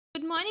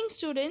morning,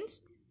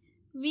 students.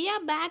 We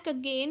are back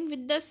again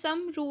with the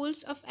some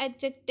rules of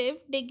adjective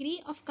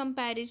degree of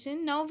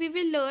comparison. Now we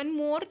will learn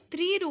more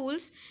three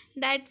rules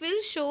that will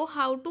show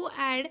how to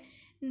add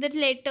the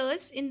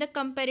letters in the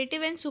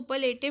comparative and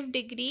superlative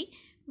degree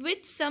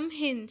with some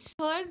hints.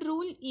 Third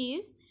rule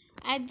is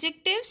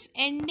adjectives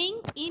ending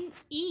in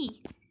E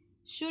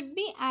should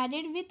be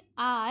added with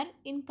R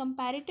in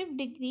comparative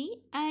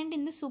degree, and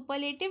in the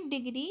superlative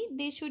degree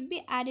they should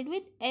be added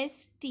with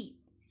ST.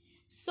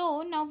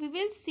 So now we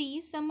will see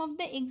some of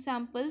the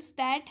examples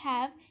that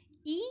have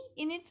E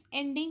in its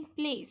ending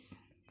place.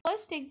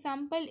 First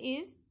example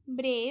is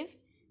brave,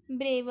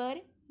 braver,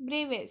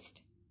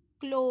 bravest,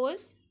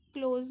 close,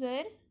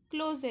 closer,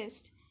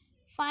 closest,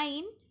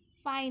 fine,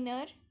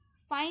 finer,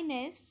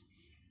 finest,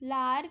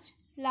 large,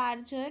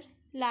 larger,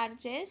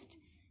 largest,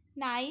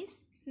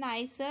 nice,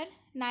 nicer,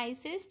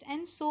 nicest,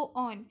 and so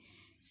on.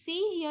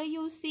 See here,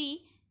 you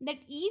see that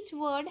each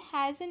word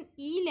has an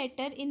E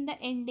letter in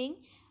the ending,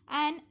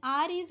 and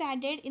R is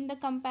added in the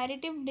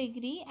comparative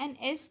degree and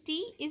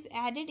ST is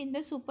added in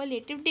the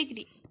superlative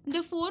degree.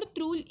 The fourth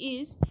rule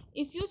is,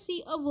 if you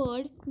see a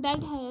word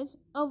that has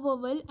a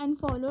vowel and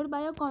followed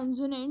by a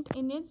consonant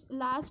in its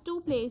last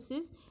two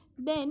places,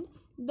 then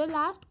the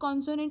last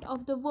consonant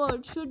of the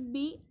word should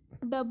be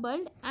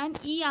doubled and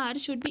ER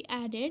should be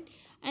added,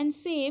 and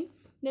same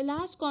the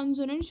last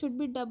consonant should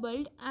be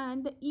doubled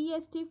and the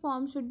EST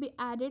form should be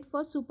added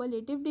for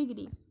superlative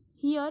degree.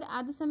 Here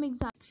are some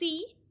examples.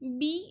 C,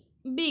 B,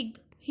 big.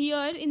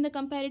 Here in the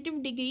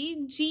comparative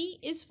degree, G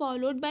is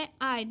followed by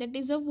I, that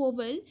is a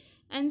vowel,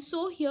 and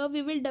so here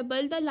we will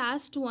double the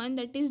last one,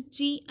 that is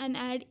G, and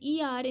add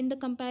ER in the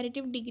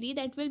comparative degree,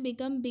 that will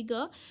become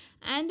bigger,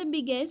 and the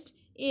biggest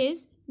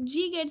is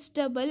G gets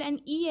double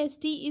and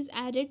EST is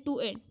added to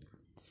it.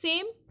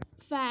 Same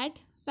fat,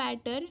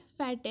 fatter,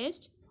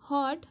 fattest,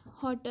 hot,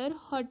 hotter,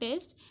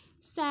 hottest,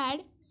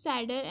 sad,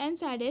 sadder, and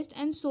saddest,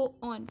 and so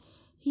on.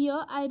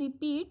 Here I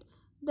repeat,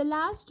 the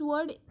last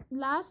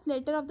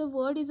letter of the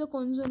word is a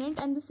consonant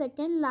and the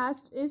second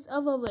last is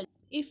a vowel.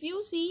 If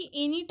you see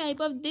any type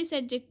of this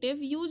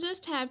adjective, you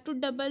just have to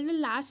double the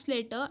last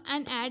letter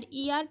and add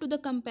ER to the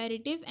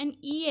comparative and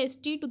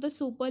EST to the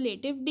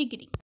superlative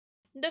degree.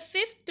 The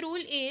fifth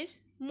rule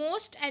is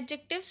most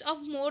adjectives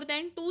of more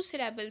than two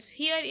syllables.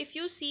 Here if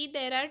you see,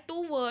 there are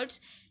two words,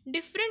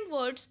 different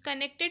words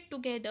connected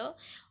together,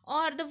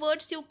 or the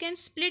words you can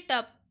split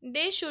up.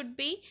 They should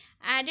be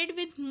added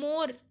with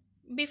more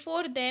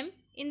before them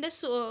in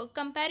the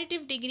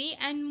comparative degree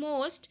and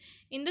most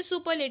in the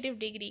superlative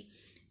degree,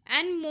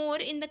 and more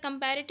in the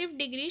comparative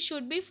degree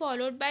should be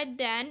followed by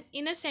than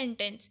in a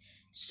sentence.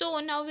 So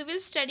now we will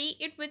study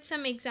it with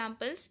some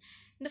examples.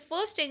 The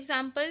first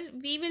example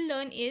we will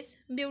learn is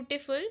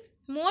beautiful,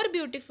 more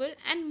beautiful,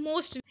 and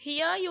most.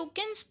 Here you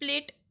can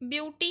split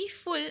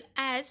beautiful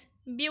as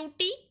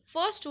beauty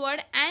first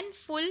word and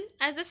full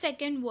as the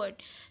second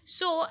word.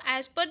 So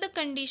as per the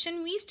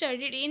condition we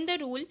studied in the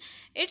rule,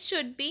 it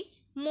should be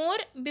more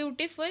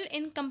beautiful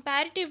in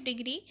comparative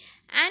degree,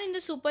 and in the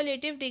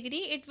superlative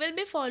degree it will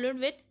be followed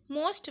with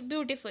most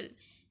beautiful.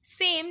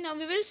 Same, now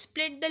we will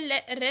split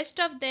the rest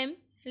of them.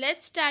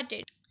 Let's start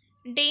it.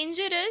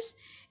 Dangerous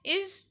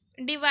is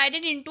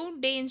divided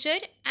into danger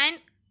and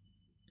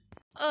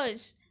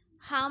us.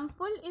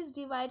 Harmful is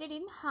divided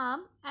in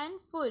harm and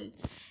full.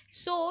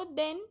 So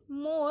then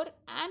more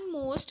and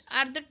most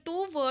are the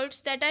two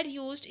words that are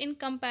used in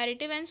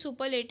comparative and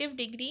superlative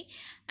degree,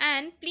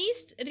 and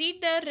please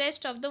read the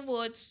rest of the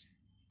words.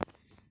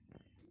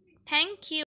 Thank you.